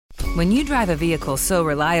When you drive a vehicle so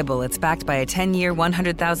reliable it's backed by a 10-year,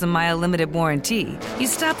 100,000-mile limited warranty, you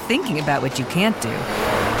stop thinking about what you can't do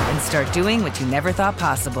and start doing what you never thought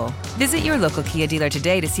possible. Visit your local Kia dealer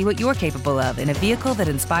today to see what you're capable of in a vehicle that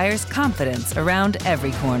inspires confidence around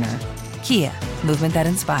every corner. Kia, movement that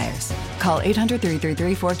inspires. Call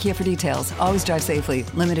 800-333-4KIA for details. Always drive safely.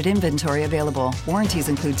 Limited inventory available. Warranties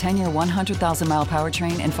include 10-year 100,000-mile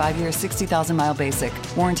powertrain and 5-year 60,000-mile basic.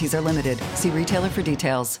 Warranties are limited. See retailer for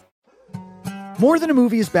details. More Than a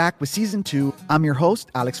Movie is back with Season 2. I'm your host,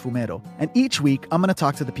 Alex Fumero, and each week I'm going to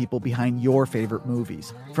talk to the people behind your favorite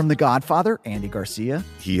movies. From The Godfather, Andy Garcia.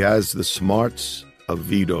 He has the smarts of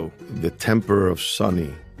Vito, the temper of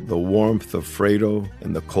Sonny, the warmth of Fredo,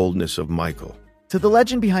 and the coldness of Michael. To the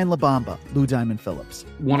legend behind La Bamba, Lou Diamond Phillips.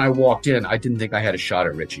 When I walked in, I didn't think I had a shot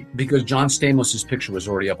at Richie because John Stamos' picture was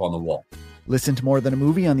already up on the wall. Listen to More Than a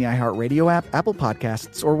Movie on the iHeartRadio app, Apple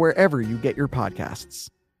Podcasts, or wherever you get your podcasts.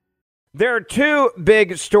 There are two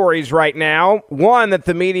big stories right now. One that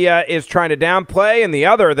the media is trying to downplay, and the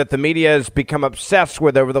other that the media has become obsessed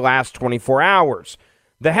with over the last 24 hours.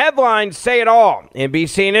 The headlines say it all.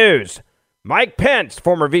 NBC News. Mike Pence,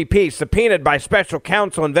 former VP, subpoenaed by special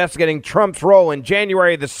counsel investigating Trump's role in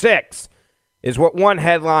January the 6th, is what one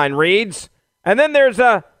headline reads. And then there's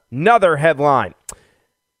another headline.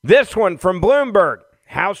 This one from Bloomberg.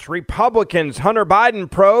 House Republicans' Hunter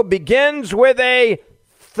Biden probe begins with a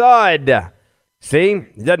thud. See,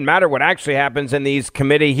 it doesn't matter what actually happens in these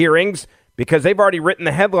committee hearings because they've already written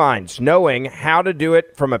the headlines, knowing how to do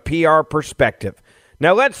it from a PR perspective.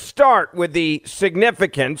 Now, let's start with the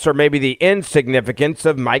significance or maybe the insignificance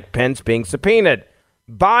of Mike Pence being subpoenaed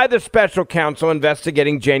by the special counsel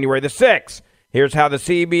investigating January the 6th. Here's how the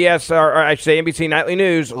CBS, or I should say NBC Nightly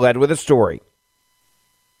News, led with a story.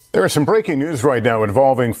 There is some breaking news right now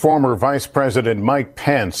involving former Vice President Mike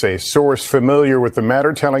Pence. A source familiar with the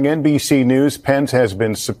matter telling NBC News Pence has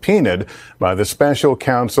been subpoenaed by the special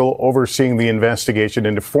counsel overseeing the investigation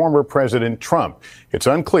into former President Trump. It's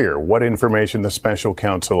unclear what information the special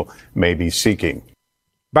counsel may be seeking.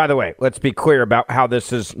 By the way, let's be clear about how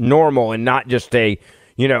this is normal and not just a,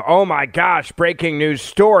 oh my gosh, breaking news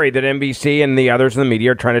story that NBC and the others in the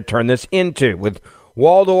media are trying to turn this into with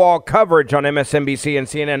wall-to-wall coverage on MSNBC and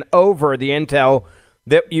CNN over the intel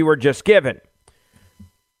that you were just given.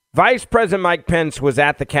 Vice President Mike Pence was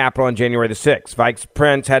at the Capitol on January the 6th. Vice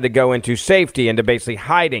Pence had to go into safety, into basically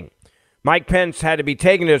hiding. Mike Pence had to be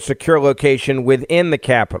taken to a secure location within the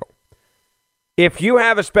Capitol. If you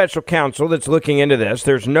have a special counsel that's looking into this,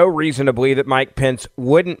 there's no reason to believe that Mike Pence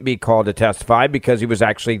wouldn't be called to testify because he was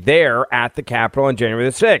actually there at the Capitol on January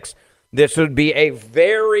the 6th. This would be a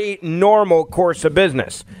very normal course of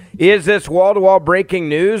business. Is this wall-to-wall breaking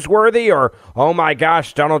news worthy or, oh my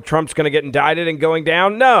gosh, Donald Trump's going to get indicted and going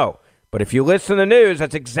down? No. But if you listen to the news,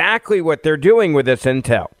 that's exactly what they're doing with this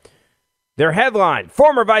intel. Their headline,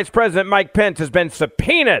 former Vice President Mike Pence has been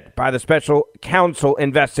subpoenaed by the special counsel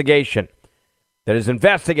investigation that is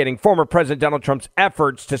investigating former President Donald Trump's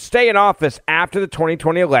efforts to stay in office after the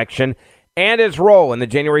 2020 election and his role in the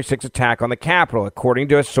January 6th attack on the Capitol, according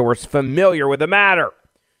to a source familiar with the matter.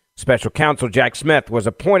 Special counsel Jack Smith was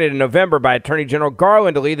appointed in November by Attorney General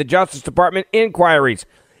Garland to lead the Justice Department inquiries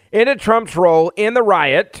into Trump's role in the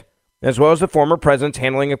riot, as well as the former president's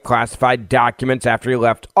handling of classified documents after he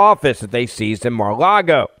left office that they seized in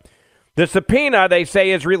Mar-a-Lago. The subpoena, they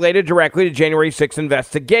say, is related directly to January 6th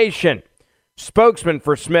investigation. Spokesman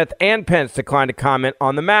for Smith and Pence declined to comment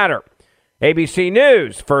on the matter. ABC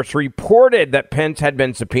News first reported that Pence had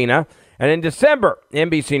been subpoenaed, and in December,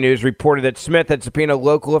 NBC News reported that Smith had subpoenaed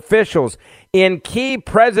local officials in key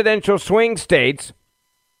presidential swing states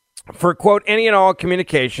for, quote, any and all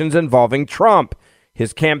communications involving Trump,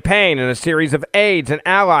 his campaign, and a series of aides and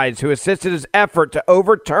allies who assisted his effort to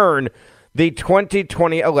overturn the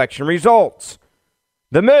 2020 election results.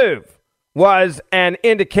 The move was an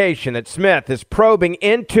indication that Smith is probing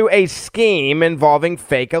into a scheme involving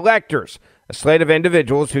fake electors, a slate of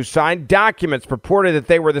individuals who signed documents purported that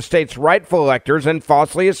they were the state's rightful electors and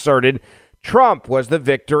falsely asserted Trump was the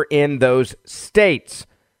victor in those states.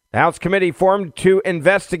 The House committee formed to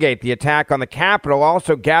investigate the attack on the Capitol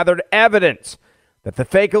also gathered evidence that the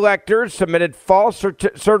fake electors submitted false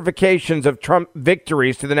certifications of Trump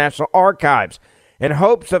victories to the National Archives in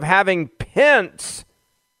hopes of having Pence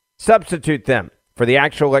substitute them for the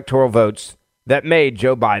actual electoral votes that made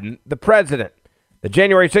Joe Biden the president. The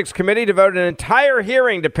January 6th committee devoted an entire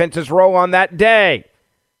hearing to Pence's role on that day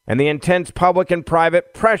and the intense public and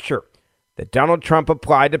private pressure that Donald Trump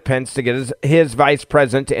applied to Pence to get his vice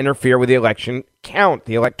president to interfere with the election count,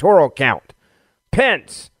 the electoral count.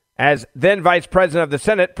 Pence, as then Vice President of the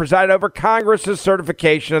Senate, presided over Congress's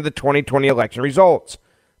certification of the 2020 election results.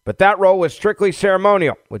 But that role was strictly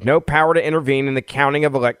ceremonial, with no power to intervene in the counting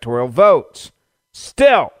of electoral votes.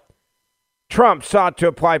 Still, Trump sought to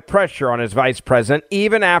apply pressure on his vice president,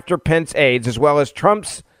 even after Pence aides, as well as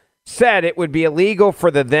Trump's said it would be illegal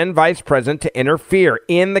for the then vice president to interfere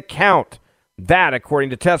in the count. That,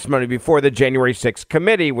 according to testimony before the January 6th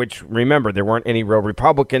committee, which, remember, there weren't any real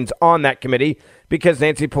Republicans on that committee because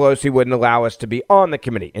Nancy Pelosi wouldn't allow us to be on the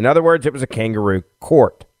committee. In other words, it was a kangaroo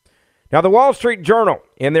court. Now, the Wall Street Journal,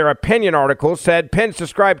 in their opinion article, said Pence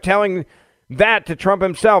described telling that to Trump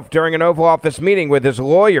himself during an Oval Office meeting with his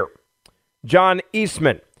lawyer, John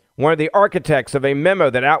Eastman, one of the architects of a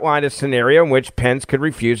memo that outlined a scenario in which Pence could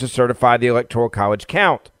refuse to certify the Electoral College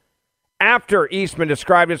count. After Eastman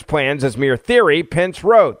described his plans as mere theory, Pence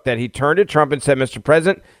wrote that he turned to Trump and said, "Mr.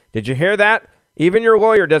 President, did you hear that? Even your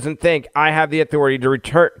lawyer doesn't think I have the authority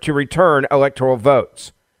to return electoral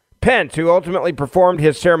votes." Pence, who ultimately performed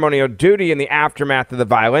his ceremonial duty in the aftermath of the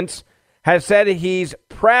violence, has said he's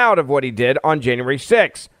proud of what he did on January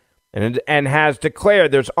 6th and has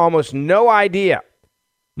declared there's almost no idea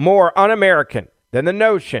more un-American than the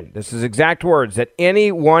notion, this is exact words, that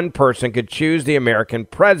any one person could choose the American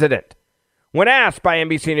president. When asked by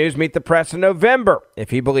NBC News Meet the Press in November if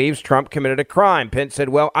he believes Trump committed a crime, Pence said,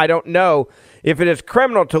 "Well, I don't know if it is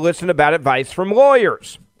criminal to listen about advice from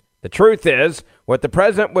lawyers. The truth is, what the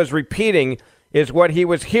president was repeating is what he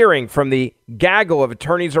was hearing from the gaggle of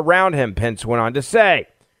attorneys around him," Pence went on to say.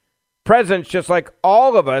 Presidents, just like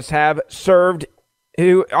all of us that have served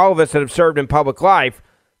in public life,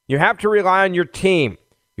 you have to rely on your team.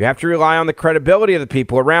 You have to rely on the credibility of the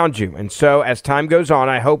people around you. And so as time goes on,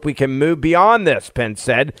 I hope we can move beyond this, Pence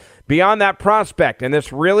said, beyond that prospect. And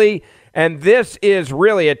this is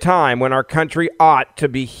really a time when our country ought to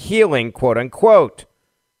be healing, quote unquote.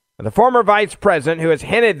 The former vice president, who has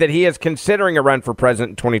hinted that he is considering a run for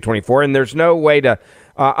president in 2024, and there's no way to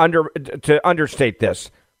understate this.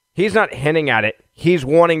 He's not hinting at it. He's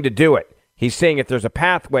wanting to do it. He's saying if there's a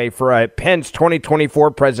pathway for a Pence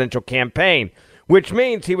 2024 presidential campaign, which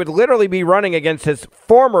means he would literally be running against his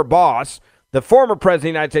former boss, the former president of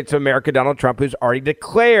the United States of America, Donald Trump, who's already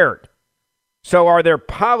declared. So are there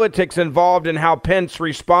politics involved in how Pence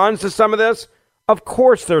responds to some of this? Of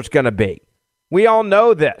course there's going to be. We all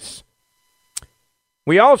know this.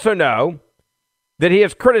 We also know that he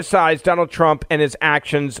has criticized Donald Trump and his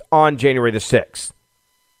actions on January the 6th.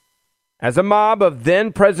 As a mob of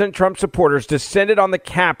then President Trump supporters descended on the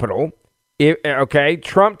Capitol,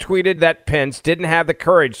 Trump tweeted that Pence didn't have the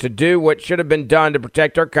courage to do what should have been done to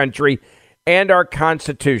protect our country and our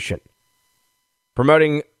Constitution,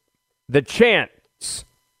 promoting the chants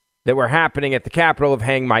that were happening at the Capitol of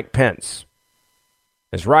hang Mike Pence.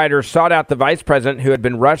 His rioters sought out the vice president who had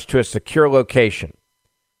been rushed to a secure location.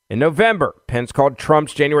 In November, Pence called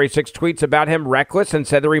Trump's January 6 tweets about him reckless and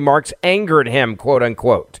said the remarks angered him, quote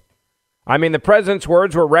unquote. I mean, the president's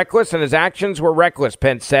words were reckless and his actions were reckless,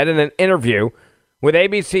 Pence said in an interview with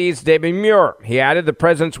ABC's David Muir. He added the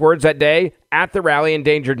president's words that day at the rally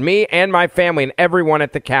endangered me and my family and everyone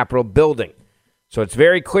at the Capitol building. So it's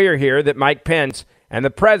very clear here that Mike Pence and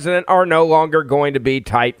the president are no longer going to be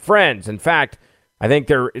tight friends. In fact, I think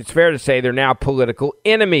it's fair to say they're now political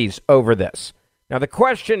enemies over this. Now, the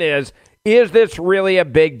question is this really a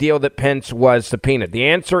big deal that Pence was subpoenaed? The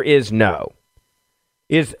answer is no.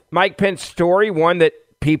 Is Mike Pence's story one that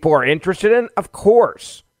people are interested in? Of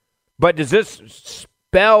course. But does this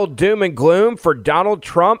spell doom and gloom for Donald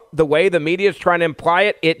Trump the way the media is trying to imply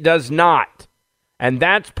it? It does not. And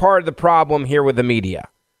that's part of the problem here with the media.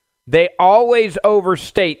 They always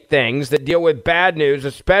overstate things that deal with bad news,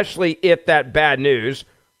 especially if that bad news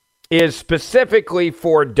is specifically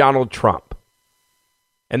for Donald Trump.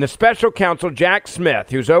 And the special counsel, Jack Smith,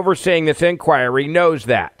 who's overseeing this inquiry, knows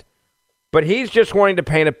that. But he's just wanting to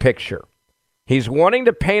paint a picture. He's wanting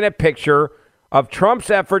to paint a picture of Trump's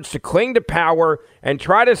efforts to cling to power and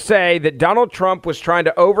try to say that Donald Trump was trying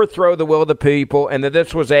to overthrow the will of the people and that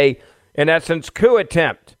this was in essence, coup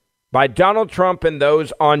attempt by Donald Trump and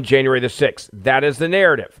those on January the 6th. That is the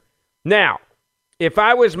narrative. Now, if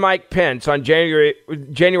I was Mike Pence on January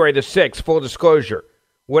the 6th, full disclosure,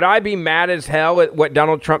 would I be mad as hell at what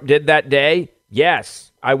Donald Trump did that day?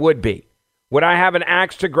 Yes, I would be. Would I have an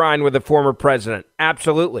axe to grind with the former president?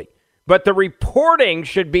 Absolutely. But the reporting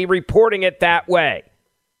should be reporting it that way.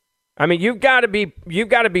 I mean, you've got to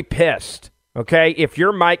be pissed, okay, if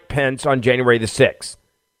you're Mike Pence on January the 6th.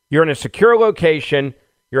 You're in a secure location.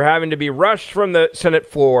 You're having to be rushed from the Senate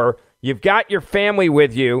floor. You've got your family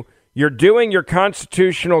with you. You're doing your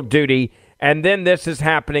constitutional duty, and then this is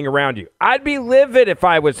happening around you. I'd be livid if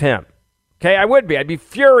I was him. Okay, I would be. I'd be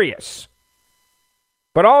furious.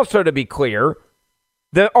 But also, to be clear,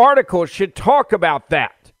 the article should talk about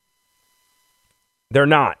that. They're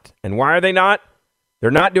not. And why are they not?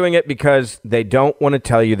 They're not doing it because they don't want to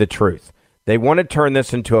tell you the truth. They want to turn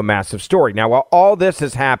this into a massive story. Now, while all this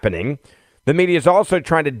is happening, the media is also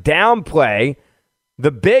trying to downplay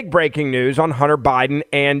the big breaking news on Hunter Biden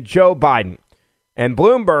and Joe Biden. And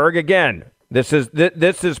Bloomberg, again, this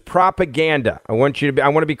is propaganda. I want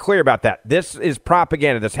to be clear about that. This is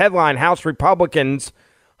propaganda. This headline, House Republicans,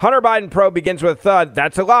 Hunter Biden probe begins with a thud.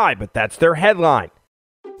 That's a lie, but that's their headline.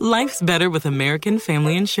 Life's better with American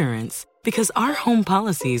Family Insurance because our home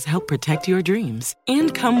policies help protect your dreams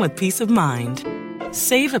and come with peace of mind.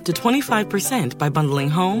 Save up to 25% by bundling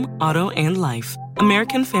home, auto, and life.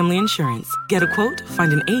 American Family Insurance. Get a quote,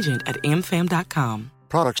 find an agent at amfam.com.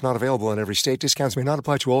 Products not available in every state. Discounts may not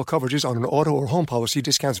apply to all coverages on an auto or home policy.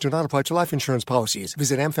 Discounts do not apply to life insurance policies.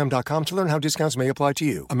 Visit amfam.com to learn how discounts may apply to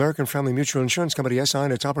you. American Family Mutual Insurance Company, SI,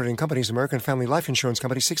 and its operating companies, American Family Life Insurance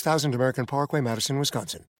Company, 6000 American Parkway, Madison,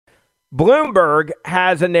 Wisconsin. Bloomberg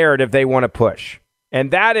has a narrative they want to push,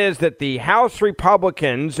 and that is that the House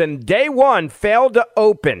Republicans in day one failed to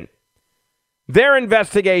open their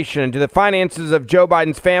investigation into the finances of Joe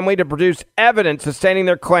Biden's family to produce evidence sustaining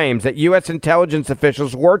their claims that U.S. intelligence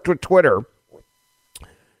officials worked with Twitter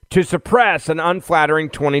to suppress an unflattering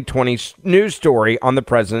 2020 news story on the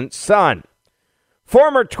president's son.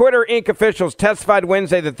 Former Twitter Inc. officials testified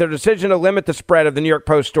Wednesday that their decision to limit the spread of the New York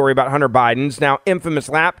Post story about Hunter Biden's now infamous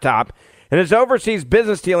laptop and his overseas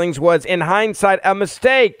business dealings was, in hindsight, a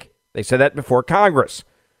mistake. They said that before Congress.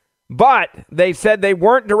 But they said they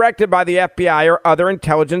weren't directed by the FBI or other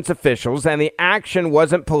intelligence officials, and the action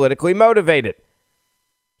wasn't politically motivated.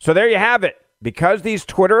 So there you have it. Because these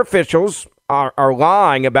Twitter officials are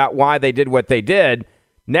lying about why they did what they did,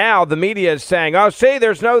 now the media is saying, oh, see,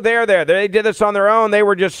 there's no there. They did this on their own. They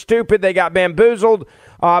were just stupid. They got bamboozled.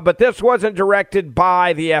 But this wasn't directed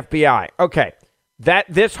by the FBI. Okay.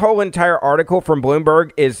 This whole entire article from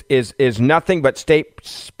Bloomberg is nothing but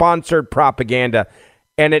state-sponsored propaganda.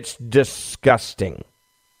 And it's disgusting.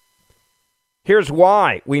 Here's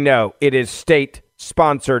why we know it is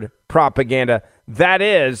state-sponsored propaganda. That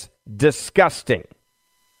is disgusting.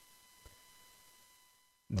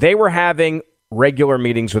 They were having regular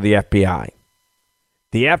meetings with the FBI.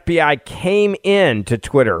 The FBI came in to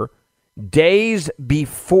Twitter days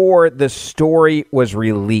before the story was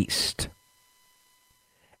released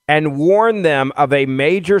and warned them of a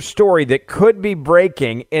major story that could be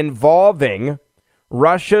breaking involving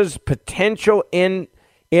Russia's potential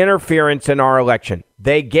interference in our election.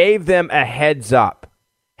 They gave them a heads up.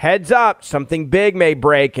 Heads up, something big may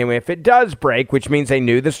break. And if it does break, which means they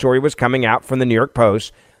knew the story was coming out from the New York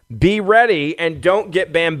Post, be ready and don't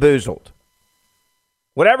get bamboozled.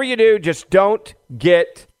 Whatever you do, just don't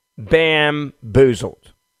get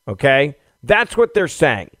bamboozled. Okay? That's what they're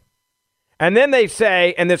saying. And then they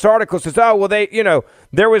say, and this article says, oh, well,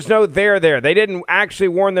 there was no there. They didn't actually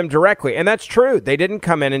warn them directly. And that's true. They didn't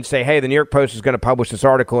come in and say, hey, the New York Post is going to publish this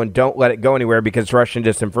article and don't let it go anywhere because it's Russian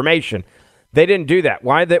disinformation. They didn't do that.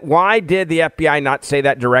 Why did the FBI not say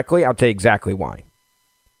that directly? I'll tell you exactly why.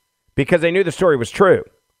 Because they knew the story was true.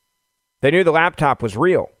 They knew the laptop was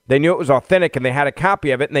real. They knew it was authentic, and they had a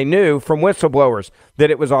copy of it, and they knew from whistleblowers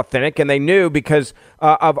that it was authentic, and they knew because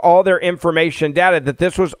of all their information data that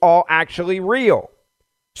this was all actually real.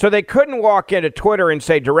 So they couldn't walk into Twitter and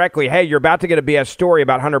say directly, hey, you're about to get a BS story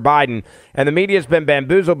about Hunter Biden, and the media's been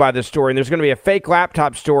bamboozled by this story, and there's going to be a fake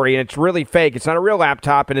laptop story, and it's really fake. It's not a real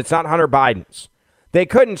laptop, and it's not Hunter Biden's. They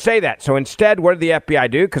couldn't say that. So instead, what did the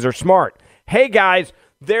FBI do? Because they're smart. Hey, guys,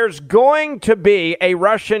 there's going to be a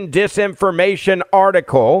Russian disinformation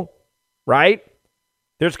article, right?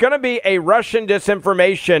 There's going to be a Russian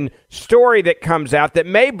disinformation story that comes out that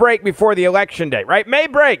may break before the election day, right? May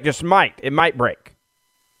break, just might. It might break.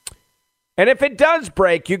 And if it does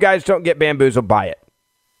break, you guys don't get bamboozled by it.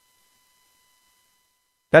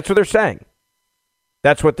 That's what they're saying.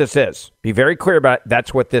 That's what this is. Be very clear about it.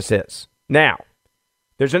 That's what this is. Now,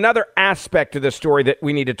 there's another aspect of the story that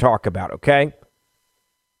we need to talk about, okay?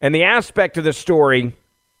 And the aspect of the story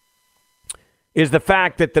is the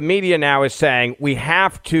fact that the media now is saying we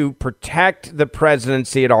have to protect the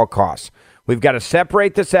presidency at all costs. We've got to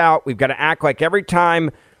separate this out. We've got to act like every time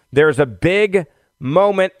there's a big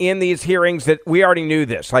moment in these hearings that we already knew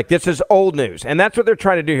this. Like this is old news. And that's what they're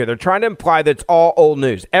trying to do here. They're trying to imply that it's all old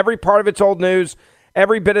news. Every part of it's old news.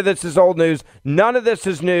 Every bit of this is old news. None of this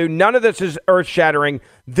is new. None of this is earth-shattering.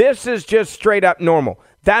 This is just straight up normal.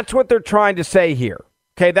 That's what they're trying to say here.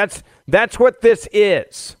 Okay, that's what this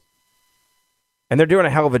is. And they're doing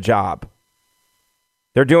a hell of a job.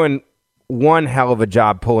 They're doing one hell of a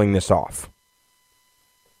job pulling this off.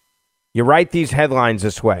 You write these headlines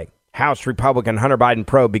this way. House Republican Hunter Biden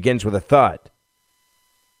probe begins with a thud.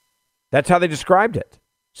 That's how they described it.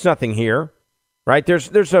 It's nothing here, right?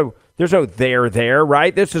 There's no there,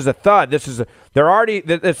 right? This is a thud. This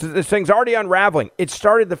thing's already unraveling. It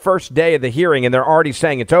started the first day of the hearing, and they're already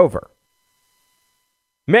saying it's over.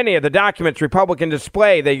 Many of the documents Republicans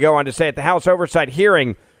display, they go on to say at the House Oversight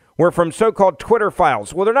hearing, were from so-called Twitter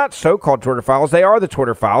files. Well, they're not so-called Twitter files. They are the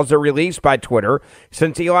Twitter files. They're released by Twitter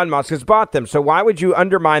since Elon Musk has bought them. So why would you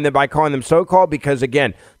undermine them by calling them so-called? Because,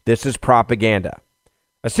 again, this is propaganda.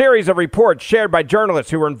 A series of reports shared by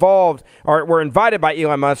journalists who were involved or were invited by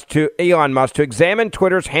Elon Musk to examine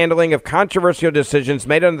Twitter's handling of controversial decisions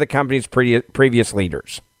made under the company's previous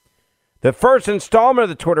leaders. The first installment of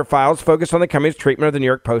the Twitter files focused on the company's treatment of the New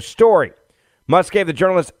York Post story. Musk gave the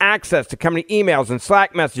journalists access to company emails and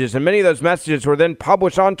Slack messages, and many of those messages were then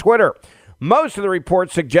published on Twitter. Most of the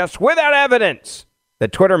reports suggest, without evidence,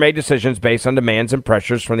 that Twitter made decisions based on demands and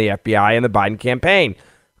pressures from the FBI and the Biden campaign.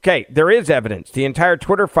 Okay, there is evidence. The entire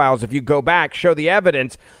Twitter files, if you go back, show the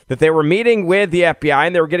evidence that they were meeting with the FBI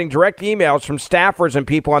and they were getting direct emails from staffers and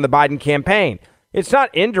people on the Biden campaign. It's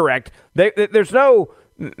not indirect. There's no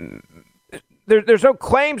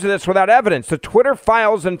claims of this without evidence. The Twitter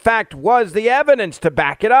files, in fact, was the evidence to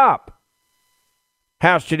back it up.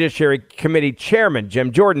 House Judiciary Committee Chairman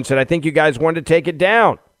Jim Jordan said, I think you guys wanted to take it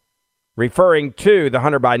down, referring to the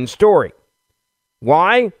Hunter Biden story.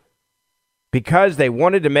 Why? Because they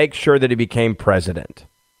wanted to make sure that he became president.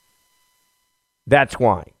 That's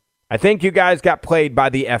why. I think you guys got played by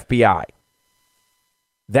the FBI.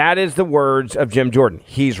 That is the words of Jim Jordan.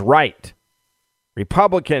 He's right.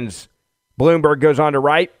 Republicans, Bloomberg goes on to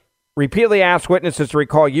write, repeatedly asked witnesses to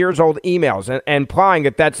recall years-old emails and implying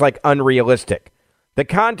that that's like unrealistic. The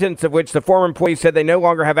contents of which the former employees said they no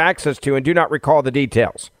longer have access to and do not recall the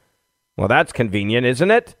details. Well, that's convenient,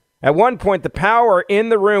 isn't it? At one point, the power in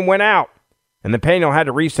the room went out, and the panel had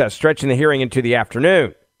to recess, stretching the hearing into the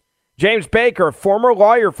afternoon. James Baker, a former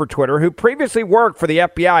lawyer for Twitter who previously worked for the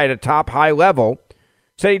FBI at a top high level,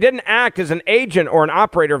 said he didn't act as an agent or an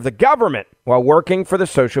operator of the government while working for the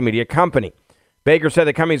social media company. Baker said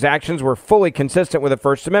the company's actions were fully consistent with the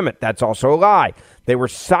First Amendment. That's also a lie. They were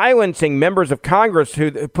silencing members of Congress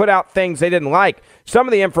who put out things they didn't like. Some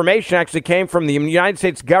of the information actually came from the United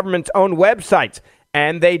States government's own websites,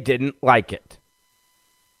 and they didn't like it.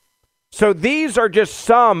 So these are just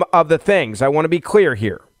some of the things. I want to be clear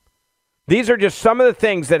here. These are just some of the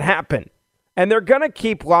things that happen. And they're going to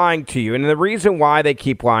keep lying to you. And the reason why they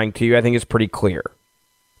keep lying to you, I think, is pretty clear.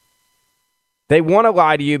 They want to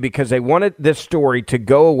lie to you because they wanted this story to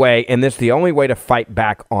go away, and this is the only way to fight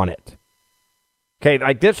back on it. Okay,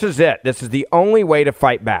 like this is it. This is the only way to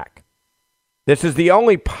fight back. This is the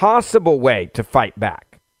only possible way to fight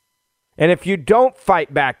back. And if you don't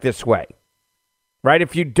fight back this way, right,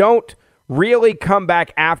 if you don't really come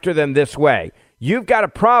back after them this way, you've got a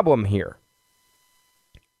problem here.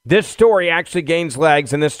 This story actually gains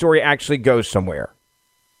legs, and this story actually goes somewhere.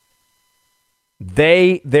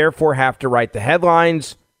 They, therefore, have to write the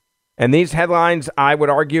headlines, and these headlines, I would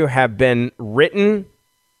argue, have been written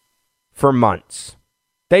for months.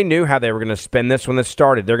 They knew how they were going to spin this when this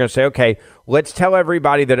started. They're going to say, okay, let's tell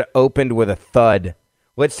everybody that it opened with a thud.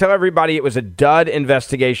 Let's tell everybody it was a dud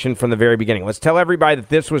investigation from the very beginning. Let's tell everybody that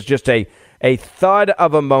this was just a thud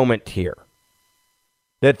of a moment here.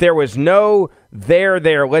 That there was no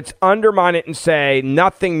there. Let's undermine it and say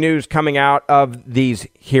nothing new's coming out of these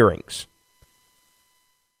hearings.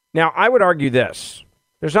 Now, I would argue this.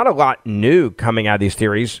 There's not a lot new coming out of these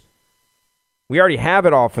theories. We already have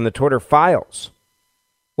it all from the Twitter files.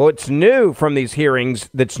 Well, it's new from these hearings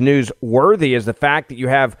that's newsworthy is the fact that you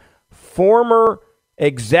have former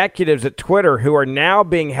executives at Twitter who are now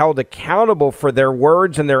being held accountable for their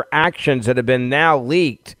words and their actions that have been now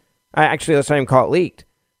leaked. Actually, let's not even call it leaked.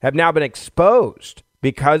 Have now been exposed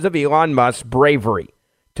because of Elon Musk's bravery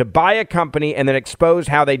to buy a company and then expose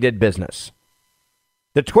how they did business.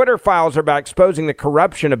 The Twitter files are about exposing the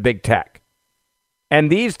corruption of big tech.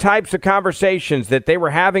 And these types of conversations that they were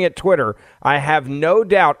having at Twitter, I have no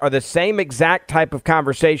doubt are the same exact type of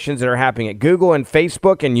conversations that are happening at Google and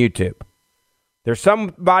Facebook and YouTube. There's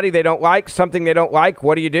somebody they don't like, something they don't like.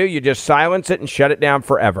 What do? You just silence it and shut it down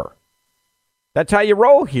forever. That's how you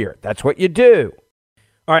roll here. That's what you do.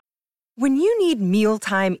 When you need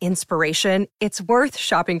mealtime inspiration, it's worth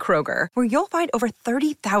shopping Kroger, where you'll find over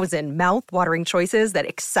 30,000 mouth-watering choices that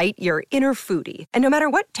excite your inner foodie. And no matter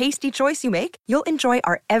what tasty choice you make, you'll enjoy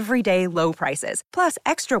our everyday low prices, plus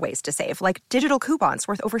extra ways to save, like digital coupons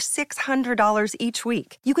worth over $600 each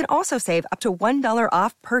week. You can also save up to $1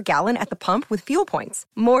 off per gallon at the pump with fuel points.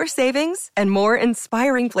 More savings and more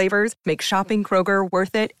inspiring flavors make shopping Kroger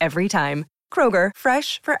worth it every time. Kroger,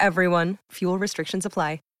 fresh for everyone. Fuel restrictions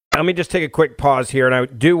apply. Let me just take a quick pause here, and I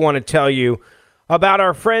do want to tell you about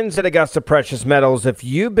our friends at Augusta Precious Metals. If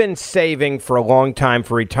you've been saving for a long time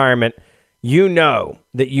for retirement, you know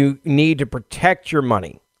that you need to protect your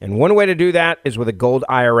money. And one way to do that is with a gold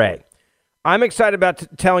IRA. I'm excited about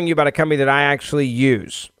telling you about a company that I actually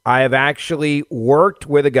use. I have actually worked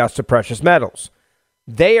with Augusta Precious Metals.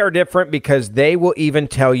 They are different because they will even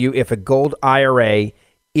tell you if a gold IRA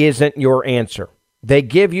isn't your answer. They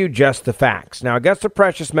give you just the facts. Now, Augusta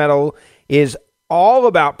Precious Metal is all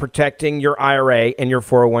about protecting your IRA and your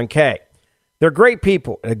 401k. They're great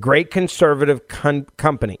people at a great conservative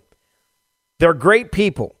company. They're great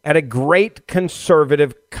people at a great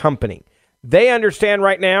conservative company. They understand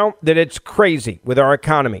right now that it's crazy with our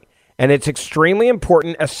economy, and it's extremely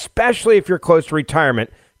important, especially if you're close to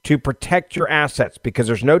retirement, to protect your assets because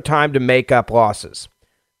there's no time to make up losses.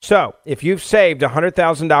 So, if you've saved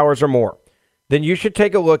 $100,000 or more, then you should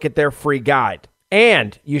take a look at their free guide.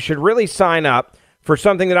 And you should really sign up for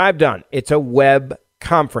something that I've done. It's a web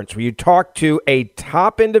conference where you talk to a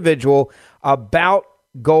top individual about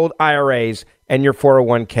gold IRAs and your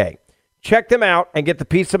 401k. Check them out and get the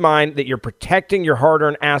peace of mind that you're protecting your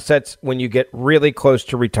hard-earned assets when you get really close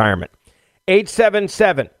to retirement.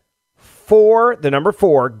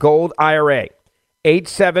 877-4-GOLD-IRA.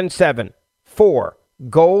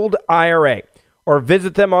 877-4-GOLD-IRA. Or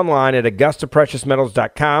visit them online at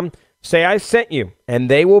AugustaPreciousMetals.com. Say I sent you, and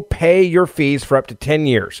they will pay your fees for up to 10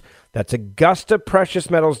 years. That's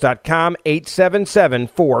AugustaPreciousMetals.com,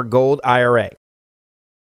 877-4-GOLD-IRA.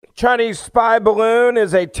 Chinese spy balloon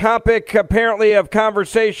is a topic, apparently, of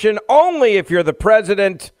conversation only if you're the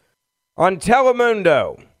president on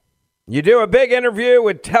Telemundo. You do a big interview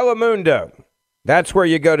with Telemundo. That's where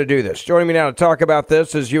you go to do this. Joining me now to talk about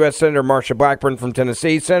this is U.S. Senator Marsha Blackburn from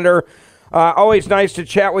Tennessee. Senator, always nice to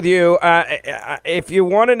chat with you. If you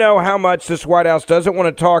want to know how much this White House doesn't want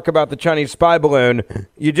to talk about the Chinese spy balloon,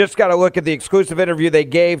 you just got to look at the exclusive interview they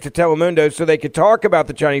gave to Telemundo so they could talk about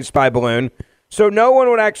the Chinese spy balloon, so no one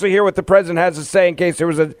would actually hear what the president has to say in case there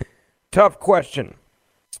was a tough question.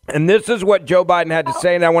 And this is what Joe Biden had to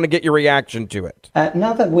say, and I want to get your reaction to it.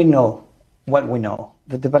 Now that we know what we know,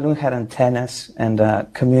 that the balloon had antennas and a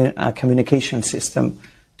communication system,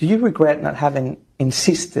 do you regret not having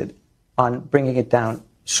insisted on bringing it down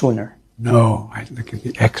sooner? No, I look at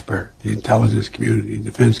the expert, the intelligence community,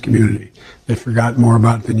 defense community. They forgot more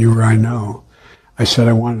about it than you or I know. I said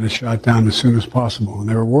I wanted it shot down as soon as possible, and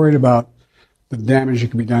they were worried about the damage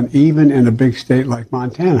that could be done even in a big state like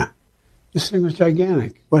Montana. This thing was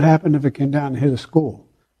gigantic. What happened if it came down and hit a school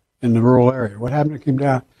in the rural area? What happened if it came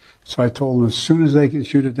down? So I told them as soon as they can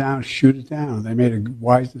shoot it down, shoot it down. They made a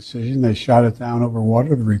wise decision. They shot it down over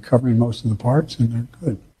water. They're recovering most of the parts, and they're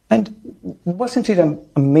good. And wasn't it a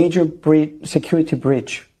major security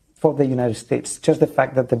breach for the United States, just the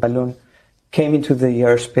fact that the balloon came into the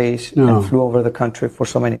airspace and flew over the country for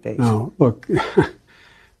so many days? No, look,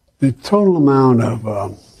 the total amount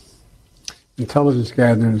of intelligence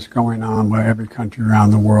gathering that's going on by every country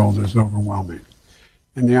around the world is overwhelming.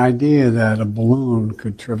 And the idea that a balloon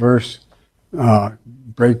could traverse,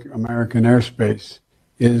 break American airspace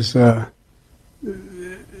is,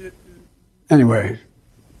 anyway,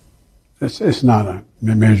 it's not a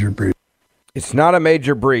major breach. It's not a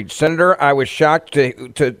major breach. Senator, I was shocked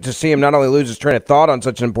to see him not only lose his train of thought on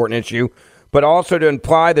such an important issue, but also to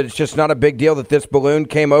imply that it's just not a big deal that this balloon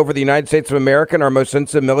came over the United States of America and our most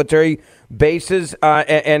sensitive military bases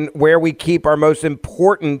and where we keep our most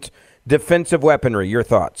important defensive weaponry. Your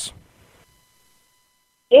thoughts?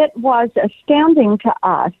 It was astounding to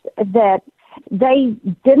us that they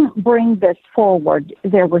didn't bring this forward.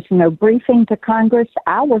 There was no briefing to Congress.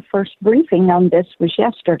 Our first briefing on this was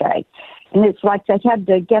yesterday. And it's like they had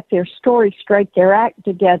to get their story straight, their act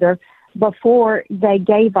together, before they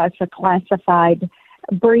gave us a classified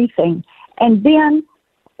briefing. And then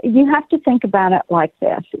you have to think about it like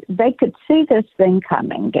this. They could see this thing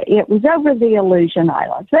coming. It was over the Aleutian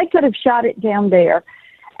Islands. They could have shot it down there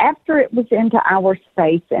after it was into our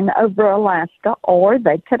space and over Alaska, or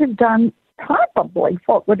they could have done probably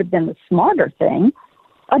what would have been the smarter thing,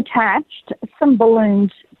 attached some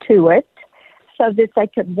balloons to it so that they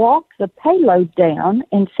could walk the payload down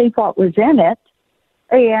and see what was in it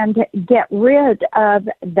and get rid of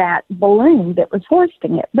that balloon that was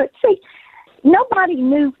hoisting it. But see, nobody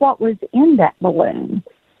knew what was in that balloon.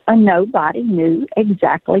 Nobody knew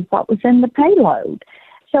exactly what was in the payload.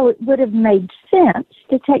 So it would have made sense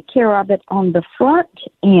to take care of it on the front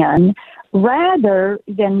end rather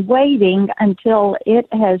than waiting until it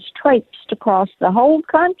has traipsed across the whole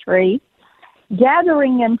country,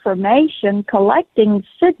 gathering information, collecting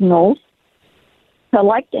signals,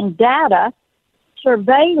 collecting data,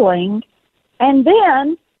 surveilling, and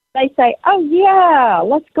then they say, oh, yeah,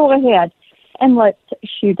 let's go ahead and let's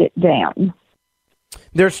shoot it down.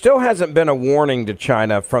 There still hasn't been a warning to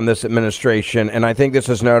China from this administration, and I think this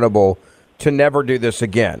is notable, to never do this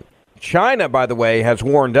again. China, by the way, has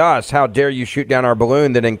warned us, how dare you shoot down our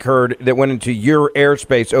balloon that went into your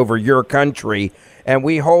airspace over your country, and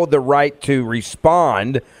we hold the right to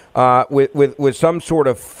respond with some sort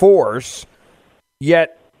of force,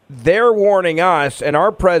 yet they're warning us, and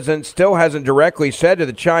our president still hasn't directly said to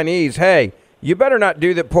the Chinese, hey, you better not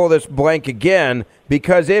pull this blank again,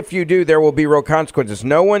 because if you do, there will be real consequences.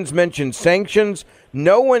 No one's mentioned sanctions.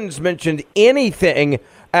 No one's mentioned anything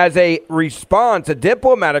as a response, a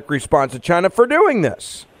diplomatic response to China for doing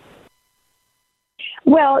this.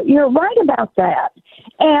 Well, you're right about that.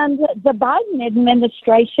 And the Biden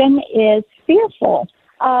administration is fearful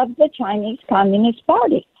of the Chinese Communist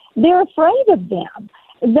Party. They're afraid of them.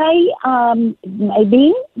 They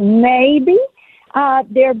maybe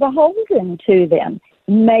they're beholden to them.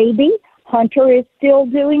 Maybe Hunter is still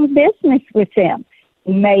doing business with them.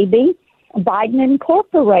 Maybe Biden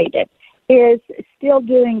Incorporated is still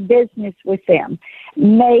doing business with them.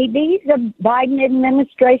 Maybe the Biden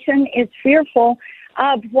administration is fearful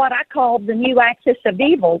of what I call the new axis of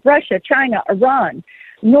evil: Russia, China, Iran,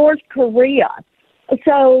 North Korea.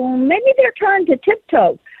 So maybe they're trying to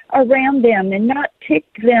tiptoe around them and not tick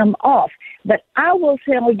them off. But I will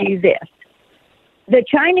tell you this. The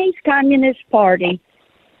Chinese Communist Party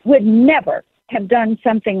would never have done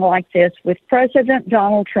something like this with President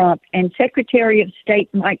Donald Trump and Secretary of State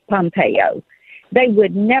Mike Pompeo. They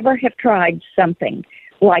would never have tried something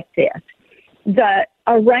like this. The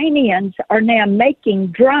Iranians are now making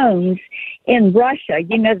drones in Russia.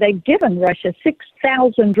 You know, they've given Russia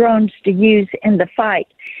 6,000 drones to use in the fight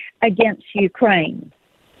against Ukraine.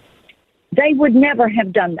 They would never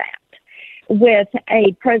have done that with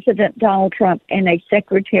a President Donald Trump and a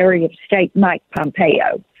Secretary of State Mike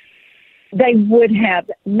Pompeo. They would have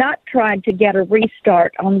not tried to get a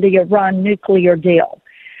restart on the Iran nuclear deal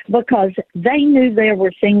because they knew there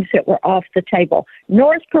were things that were off the table.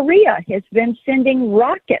 North Korea has been sending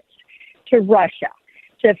rockets to Russia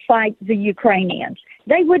to fight the Ukrainians.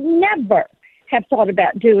 They would never have thought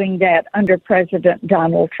about doing that under President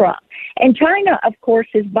Donald Trump. And China, of course,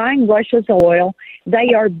 is buying Russia's oil.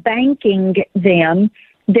 They are banking them.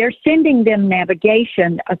 They're sending them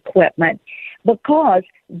navigation equipment because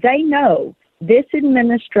they know this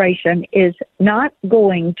administration is not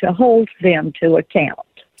going to hold them to account.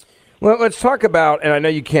 Well, let's talk about, and I know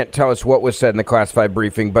you can't tell us what was said in the classified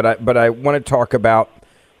briefing, but I want to talk about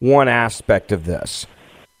one aspect of this.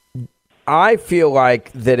 I feel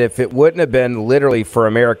like that if it wouldn't have been literally for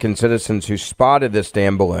American citizens who spotted this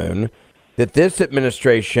damn balloon, that this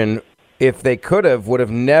administration, if they could have, would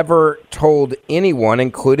have never told anyone,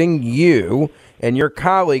 including you and your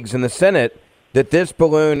colleagues in the Senate, that this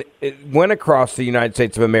balloon went across the United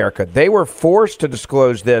States of America. They were forced to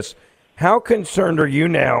disclose this. How concerned are you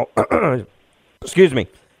now? Excuse me.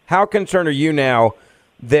 How concerned are you now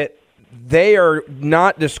that they are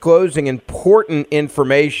not disclosing important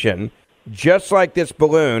information, just like this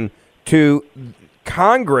balloon, to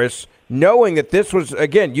Congress, knowing that this was,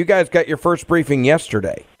 again, you guys got your first briefing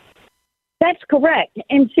yesterday? That's correct.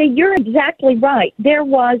 And see, you're exactly right. There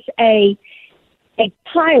was a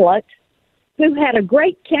pilot who had a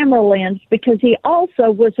great camera lens because he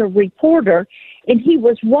also was a reporter and he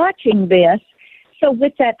was watching this. So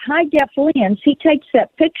with that high-def lens, he takes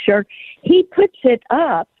that picture, he puts it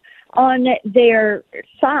up on their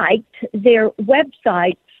site, their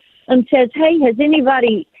website, and says, hey, is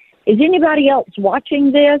anybody else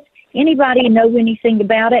watching this? Anybody know anything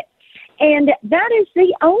about it? And that is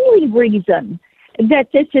the only reason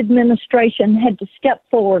that this administration had to step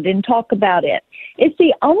forward and talk about it. It's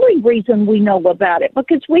the only reason we know about it,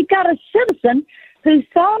 because we got a citizen who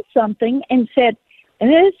saw something and said,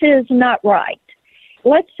 this is not right.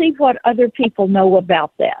 Let's see what other people know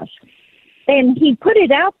about this. And he put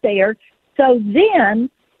it out there. So then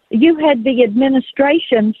you had the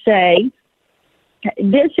administration say,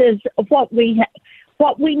 this is what we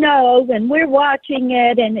know, and we're watching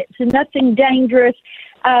it, and it's nothing dangerous.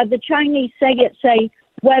 The Chinese say it's a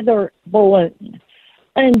weather balloon.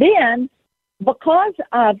 And then, because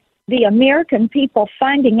of the American people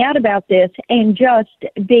finding out about this and just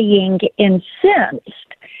being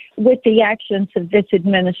incensed with the actions of this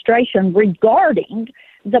administration regarding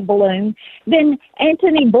the balloon, then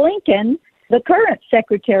Antony Blinken, the current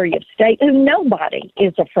Secretary of State, who nobody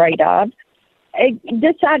is afraid of,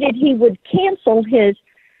 decided he would cancel his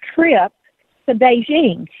trip to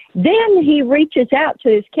Beijing. Then he reaches out to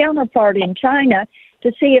his counterpart in China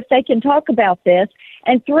to see if they can talk about this.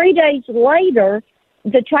 And 3 days later,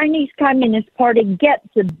 the Chinese Communist Party gets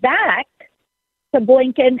back to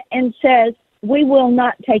Blinken and says, we will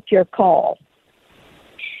not take your call.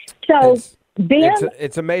 So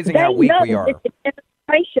it's amazing how weak we are. The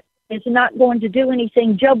administration is not going to do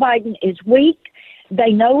anything. Joe Biden is weak.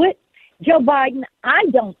 They know it. Joe Biden, I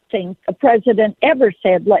don't think the president ever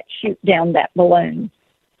said, let's shoot down that balloon.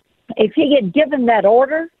 If he had given that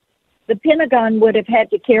order, the Pentagon would have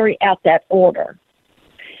had to carry out that order.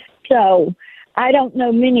 So I don't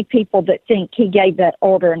know many people that think he gave that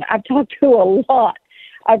order. And I've talked to a lot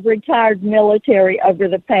of retired military over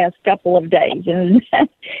the past couple of days. And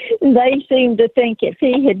they seem to think if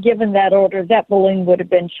he had given that order, that balloon would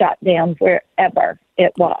have been shot down wherever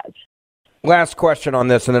it was. Last question on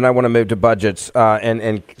this, and then I want to move to budgets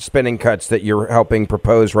and spending cuts that you're helping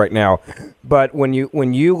propose right now. But when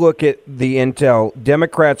you look at the intel,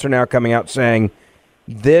 Democrats are now coming out saying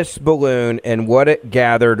this balloon and what it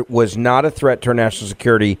gathered was not a threat to our national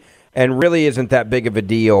security and really isn't that big of a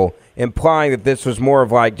deal, implying that this was more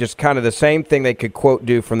of like just kind of the same thing they could, quote,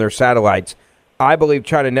 do from their satellites. I believe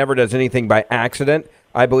China never does anything by accident.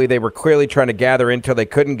 I believe they were clearly trying to gather intel they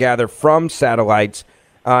couldn't gather from satellites.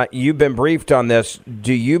 You've been briefed on this.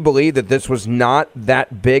 Do you believe that this was not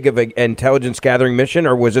that big of an intelligence gathering mission,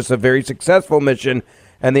 or was this a very successful mission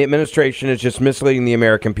and the administration is just misleading the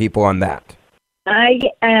American people on that? I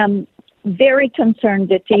am very concerned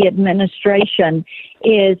that the administration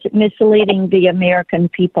is misleading the American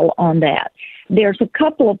people on that. There's a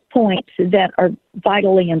couple of points that are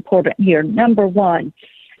vitally important here. Number one,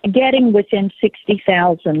 getting within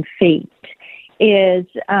 60,000 feet is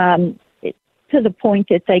to the point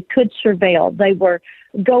that they could surveil. They were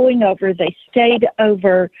going over, they stayed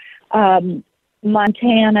over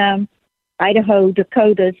Montana, Idaho,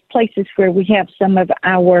 Dakotas, places where we have some of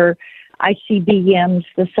our ICBMs,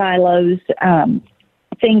 the silos,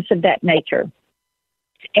 things of that nature.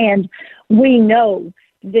 And we know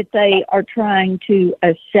that they are trying to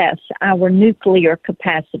assess our nuclear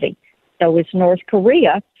capacity. So is North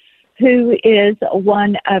Korea, who is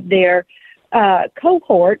one of their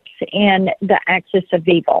cohorts in the axis of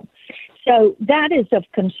evil. So that is of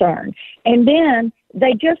concern. And then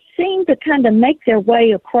they just seem to kind of make their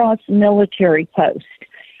way across military posts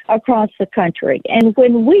across the country. And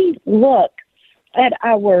when we look at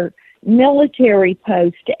our military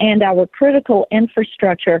post and our critical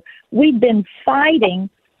infrastructure, we've been fighting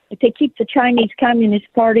to keep the Chinese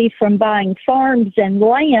Communist Party from buying farms and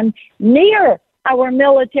land near our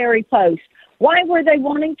military posts. Why were they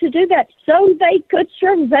wanting to do that? So they could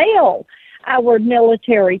surveil our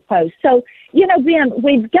military posts. So, Ben,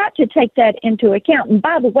 we've got to take that into account. And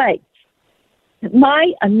by the way,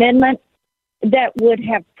 my amendment that would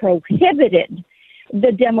have prohibited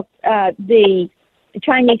the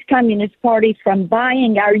Chinese Communist Party from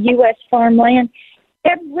buying our U.S. farmland,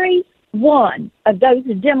 every one of those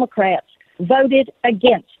Democrats voted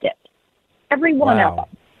against it. Every one of them.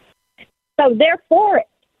 So they're for it.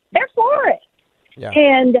 They're for it. Yeah.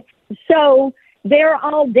 And so they're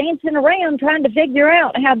all dancing around trying to figure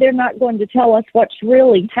out how they're not going to tell us what's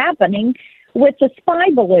really happening with the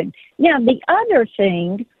spy balloon. Now, the other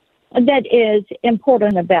thing that is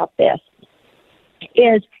important about this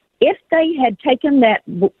is if they had taken that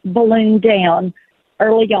balloon down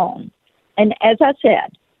early on, and as I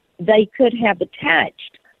said, they could have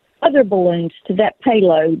attached other balloons to that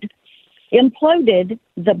payload, imploded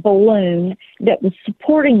the balloon that was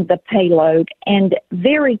supporting the payload, and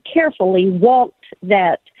very carefully walked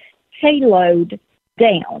that payload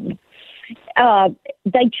down.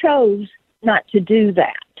 They chose not to do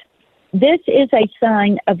that. This is a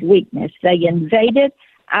sign of weakness. They invaded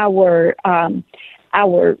our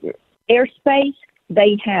airspace.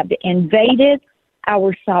 They have invaded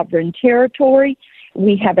our sovereign territory.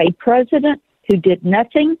 We have a president who did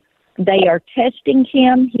nothing. They are testing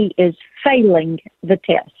him. He is failing the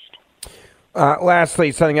test.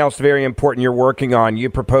 Lastly, something else very important you're working on. You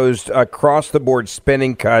proposed across-the-board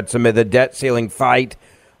spending cuts amid the debt ceiling fight.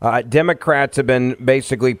 Democrats have been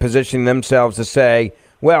basically positioning themselves to say,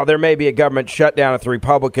 well, there may be a government shutdown if the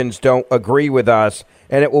Republicans don't agree with us,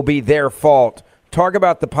 and it will be their fault. Talk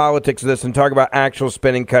about the politics of this and talk about actual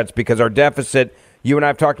spending cuts, because our deficit you and I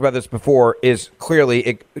have talked about this before, is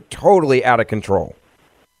clearly totally out of control.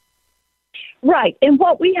 Right. And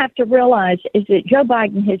what we have to realize is that Joe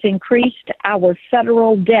Biden has increased our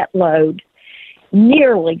federal debt load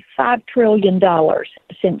nearly $5 trillion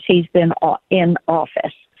since he's been in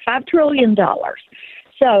office. $5 trillion.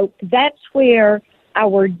 So that's where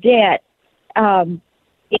our debt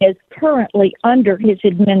is currently under his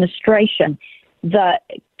administration. The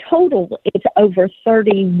total is over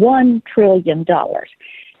 $31 trillion.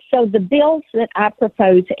 So the bills that I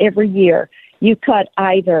propose every year, you cut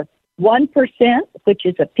either 1%, which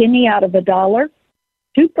is a penny out of a dollar,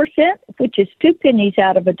 2%, which is 2 pennies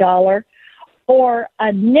out of a dollar, or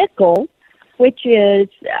a nickel, which is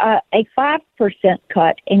a 5%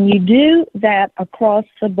 cut. And you do that across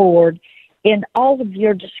the board in all of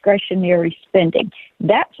your discretionary spending.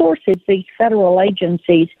 That forces these federal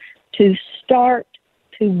agencies to start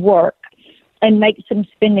to work and make some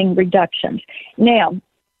spending reductions. Now,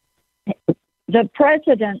 the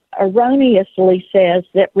president erroneously says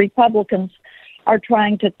that Republicans are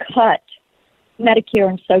trying to cut Medicare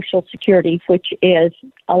and Social Security, which is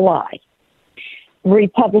a lie.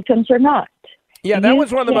 Republicans are not. Yeah, that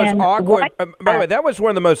was one of the most awkward. By the way, that was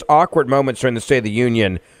one of the most awkward moments during the State of the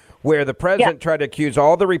Union, where the president tried to accuse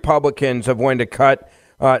all the Republicans of wanting to cut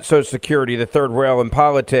Social Security, the third rail in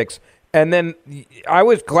politics. And then I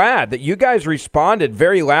was glad that you guys responded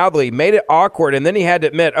very loudly, made it awkward, and then he had to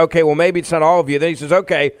admit, okay, well, maybe it's not all of you. Then he says,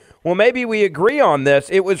 okay, well, maybe we agree on this.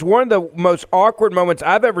 It was one of the most awkward moments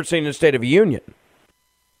I've ever seen in the State of the Union.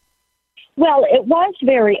 Well, it was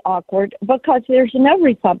very awkward because there's no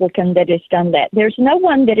Republican that has done that. There's no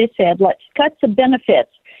one that has said, let's cut the benefits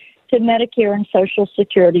to Medicare and Social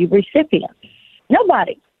Security recipients.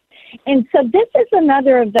 Nobody. And so this is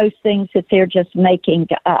another of those things that they're just making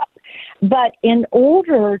up. But in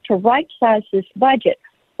order to right-size this budget,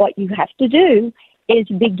 what you have to do is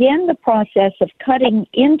begin the process of cutting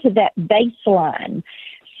into that baseline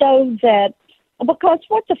so that, because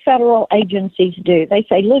what the federal agencies do, they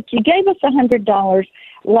say, look, you gave us $100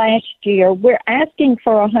 last year. We're asking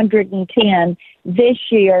for $110 this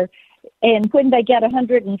year. And when they get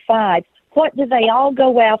 $105, what do they all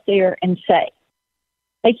go out there and say?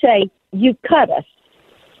 They say, you cut us.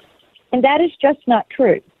 And that is just not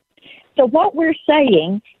true. So what we're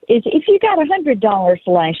saying is if you got $100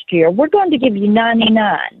 last year, we're going to give you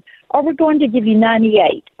 $99, or we're going to give you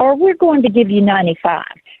 $98, or we're going to give you $95,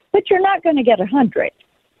 but you're not going to get $100.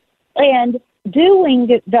 And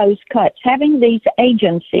doing those cuts, having these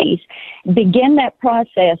agencies begin that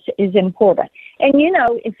process is important. And, you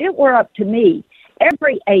know, if it were up to me,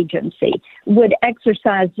 every agency would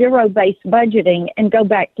exercise zero-based budgeting and go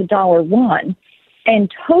back to $1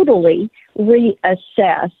 and totally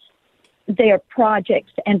reassess their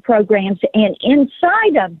projects and programs, and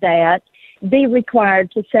inside of that, be required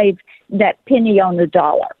to save that penny on the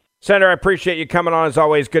dollar. Senator, I appreciate you coming on. As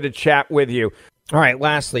always, good to chat with you. All right,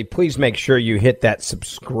 lastly, please make sure you hit that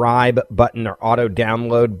subscribe button or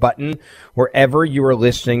auto-download button wherever you are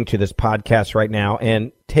listening to this podcast right now,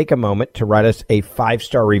 and take a moment to write us a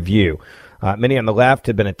 5-star review. Many on the left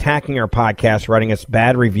have been attacking our podcast, writing us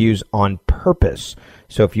bad reviews on purpose.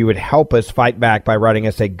 So if you would help us fight back by writing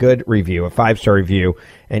us a good review, a 5-star review,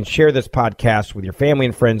 and share this podcast with your family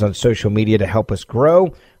and friends on social media to help us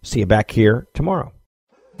grow. See you back here tomorrow.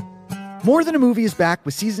 More Than a Movie is back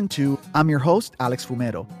with Season 2. I'm your host, Alex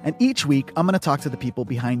Fumero, and each week I'm going to talk to the people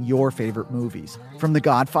behind your favorite movies. From The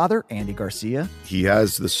Godfather, Andy Garcia. He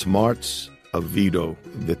has the smarts of Vito,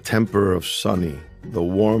 the temper of Sonny, the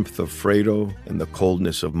warmth of Fredo, and the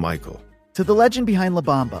coldness of Michael. To the legend behind La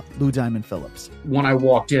Bamba, Lou Diamond Phillips. When I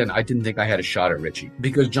walked in, I didn't think I had a shot at Richie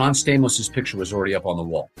because John Stamos' picture was already up on the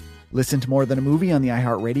wall. Listen to More Than a Movie on the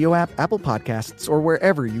iHeartRadio app, Apple Podcasts, or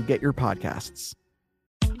wherever you get your podcasts.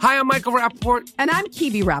 Hi, I'm Michael Rappaport. And I'm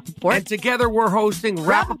Kibi Rappaport. And together we're hosting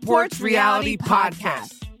Rappaport's Reality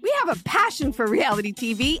Podcast. We have a passion for reality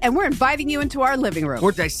TV, and we're inviting you into our living room.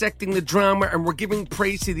 We're dissecting the drama, and we're giving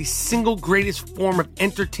praise to the single greatest form of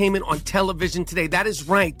entertainment on television today. That is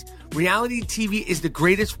right. Reality TV is the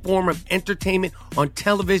greatest form of entertainment on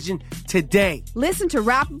television today. Listen to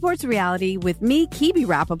Rappaport's Reality with me, Kibi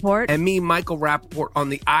Rappaport. And me, Michael Rappaport, on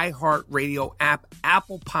the iHeartRadio app,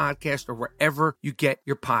 Apple Podcast, or wherever you get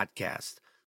your podcast.